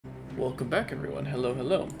Welcome back, everyone. Hello,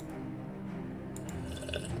 hello.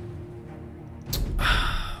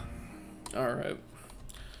 Alright.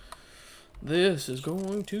 This is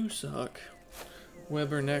going to suck.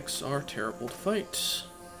 Webbernecks are terrible to fight.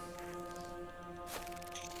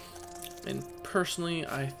 And personally,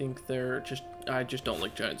 I think I just don't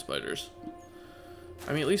like giant spiders.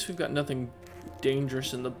 I mean, at least we've got nothing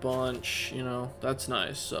dangerous in the bunch, you know, that's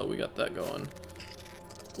nice, so we got that going.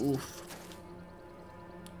 Oof.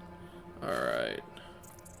 Alright.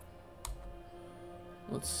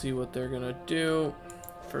 Let's see what they're gonna do.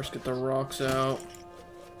 First get the rocks out.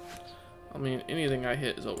 I mean, anything I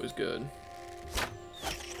hit is always good.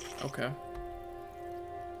 Okay.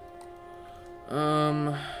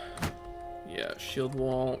 Yeah, shield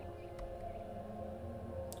wall.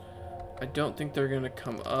 I don't think they're gonna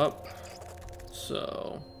come up,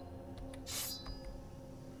 so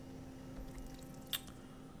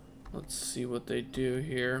let's see what they do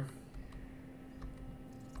here.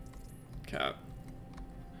 Okay.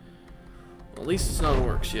 Well, at least it's not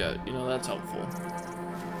orcs yet, you know, that's helpful.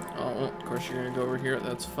 Oh, well, of course you're gonna go over here,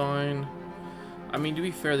 that's fine. I mean, to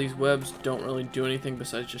be fair, these webs don't really do anything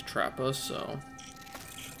besides just trap us, so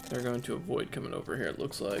they're going to avoid coming over here, it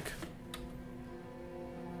looks like.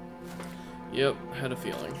 Yep, had a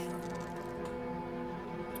feeling.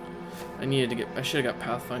 I should have got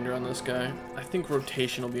Pathfinder on this guy. I think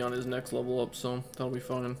rotation will be on his next level up, so that'll be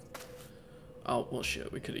fine. Oh, well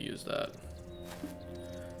shit, we could have used that.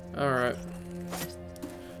 Alright.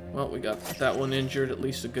 Well, we got that one injured at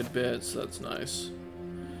least a good bit, so that's nice.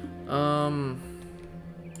 For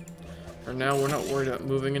now, we're not worried about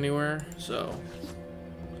moving anywhere, so.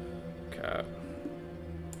 Okay.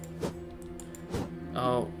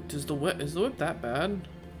 Oh, is the whip that bad?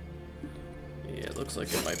 Yeah, it looks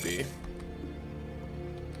like it might be.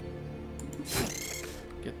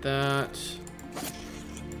 Get that.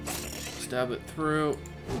 Stab it through.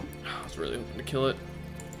 I was really hoping to kill it.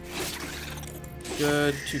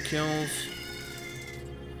 Good, 2 kills.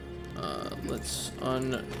 Let's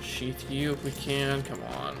unsheath you if we can. Come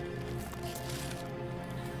on.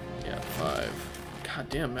 Yeah, 5. God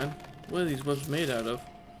damn, man. What are these webs made out of?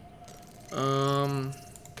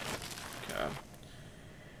 Okay.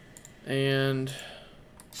 And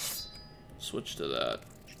switch to that.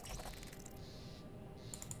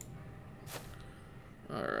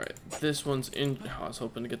 Alright. This one's in. Oh, I was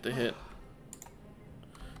hoping to get the hit.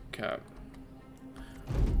 Okay.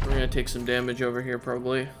 We're gonna take some damage over here,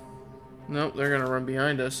 probably. Nope, they're gonna run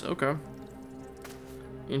behind us. Okay.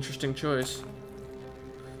 Interesting choice.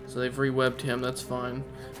 So they've re-webbed him, that's fine.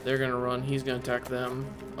 They're gonna run, he's gonna attack them.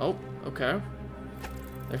 Oh, okay.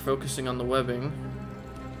 They're focusing on the webbing.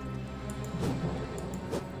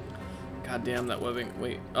 God damn, that webbing.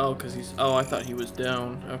 Wait, oh, because he's. Oh, I thought he was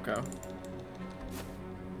down. Okay.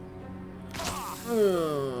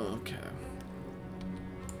 Okay.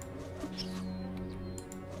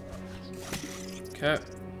 Okay.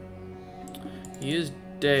 He is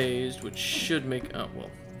dazed, which should make. Oh, well.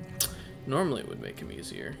 Normally it would make him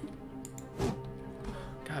easier.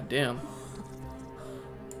 God damn.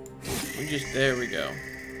 There we go.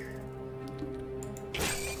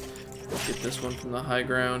 Get this one from the high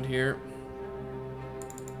ground here.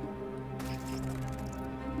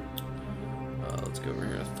 Let's go over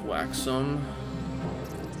here and thwack some.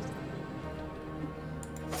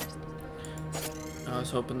 I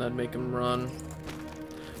was hoping that'd make him run.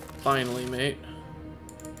 Finally, mate.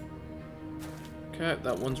 Okay,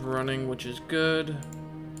 that one's running, which is good.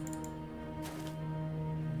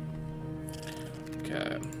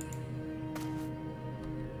 Okay.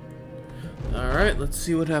 Alright, let's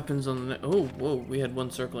see what happens on the... Oh, whoa, we had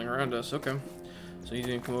one circling around us. Okay. So he's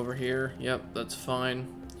gonna come over here. Yep, that's fine.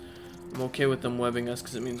 I'm okay with them webbing us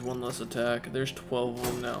because it means one less attack. There's 12 of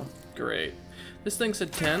them now. Great. This thing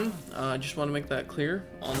said 10. I just want to make that clear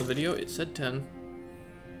on the video. It said 10.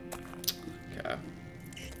 Okay.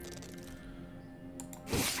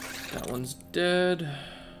 That one's dead.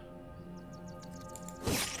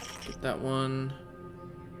 Get that one.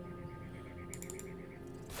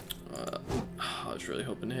 I was really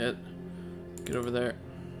hoping to hit. Get over there.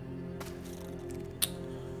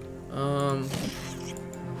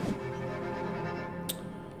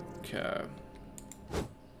 Okay.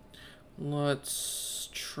 Let's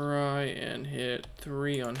try and hit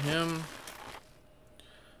 3 on him.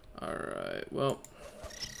 Alright, well.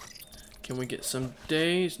 Can we get some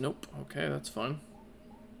days? Nope. Okay, that's fine.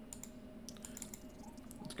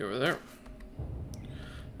 Let's go over there.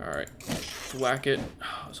 Alright. Whack it.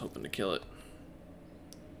 I was hoping to kill it.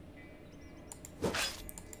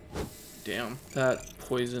 Damn, that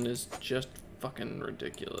poison is just fucking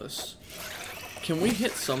ridiculous. Can we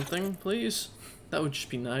hit something, please? That would just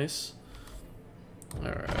be nice.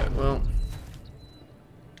 Alright, well.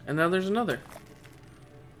 And now there's another.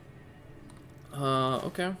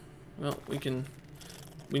 Okay. Well, we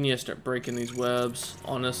need to start breaking these webs.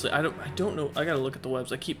 Honestly, I don't know. I gotta look at the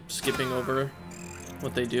webs. I keep skipping over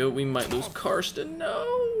what they do. We might lose Karsten.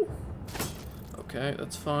 No! Okay,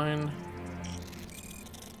 that's fine.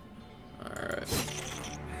 Alright.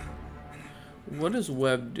 What does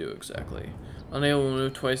web do exactly? Unable to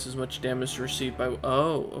move twice as much damage received by...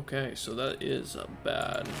 Oh, okay. So that is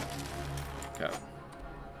bad. Okay.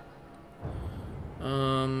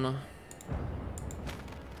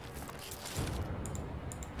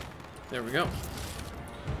 There we go.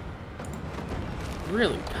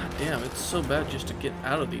 Really? God damn, it's so bad just to get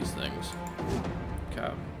out of these things.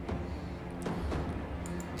 Okay.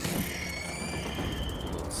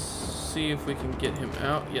 Let's see if we can get him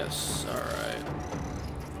out. Yes, alright.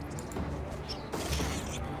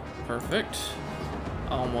 Perfect.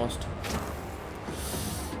 Almost.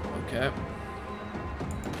 Okay.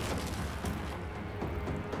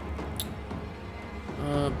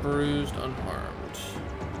 Bruised, unharmed.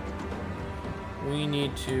 We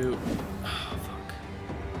need to... Oh, fuck.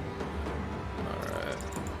 Alright.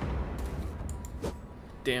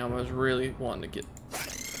 Damn, I was really wanting to get...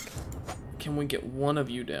 Can we get one of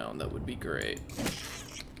you down? That would be great.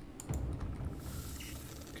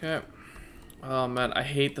 Okay. Oh man, I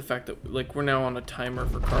hate the fact that, like, we're now on a timer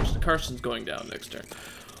for Karsten. Karsten's going down next turn.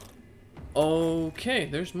 Okay,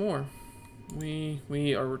 there's more.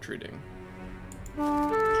 We are retreating.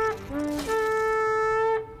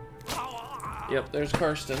 Yep, there's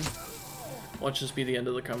Karsten. Watch this be the end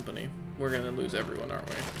of the company. We're gonna lose everyone, aren't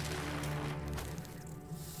we?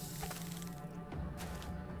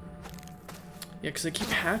 Yeah, because they keep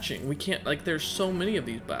hatching. We can't, like, there's so many of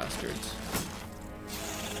these bastards.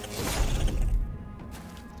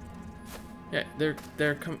 Yeah,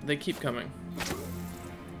 they keep coming.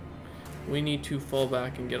 We need to fall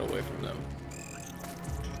back and get away from them.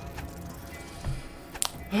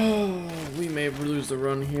 Oh, we may lose the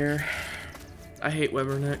run here. I hate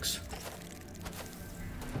Webbernecks.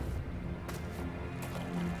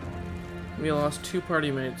 We lost two party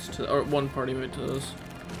mates to, or one party mate to this.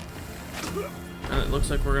 And it looks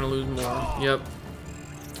like we're gonna lose more. Yep.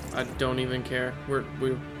 I don't even care.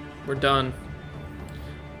 We're done.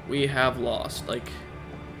 We have lost. Like,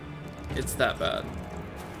 it's that bad.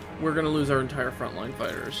 We're gonna lose our entire frontline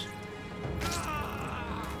fighters.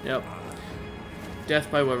 Yep. Death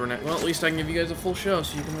by Webberneck. Well, at least I can give you guys a full show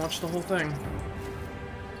so you can watch the whole thing.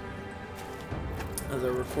 As I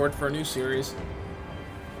record for a new series.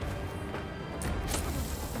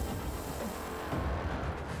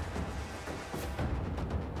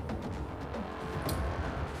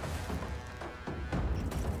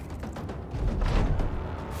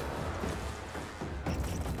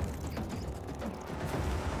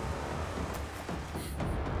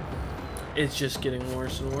 It's just getting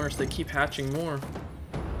worse and worse. They keep hatching more.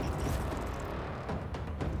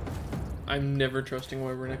 I'm never trusting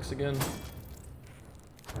Webbernecks again.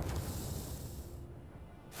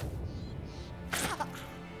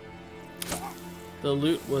 The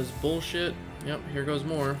loot was bullshit. Yep, here goes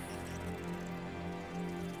more.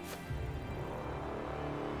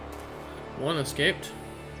 One escaped.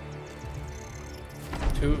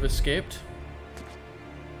 Two have escaped.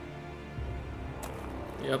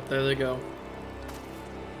 Yep, there they go.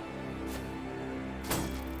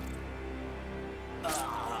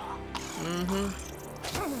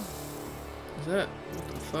 Is that, what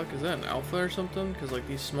the fuck, is that an alpha or something? Because, like,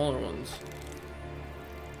 these smaller ones.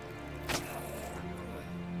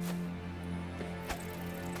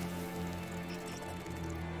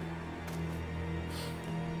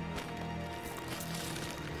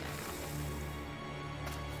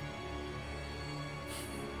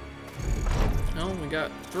 Well, we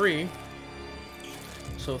got 3.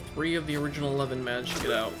 So 3 of the original 11 managed to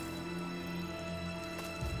get out.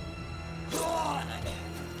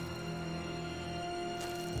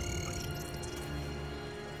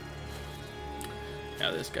 Yeah,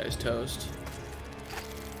 this guy's toast.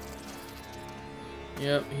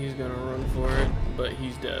 Yep, he's gonna run for it, but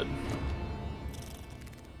he's dead.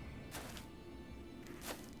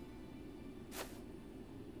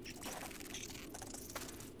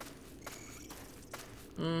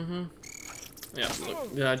 Yeah, look,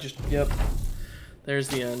 yeah, yep. There's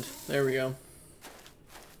the end. There we go.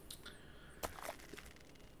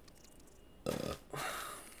 Well,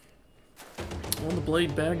 the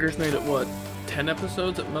Bloodied Daggers made it, what, 10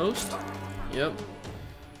 episodes at most? Yep.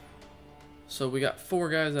 So we got 4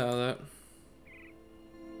 guys out of that.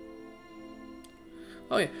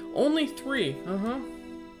 Oh yeah, only 3.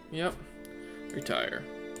 Yep. Retire.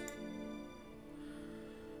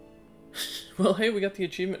 Well, hey, we got the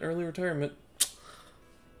achievement early retirement.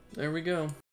 There we go.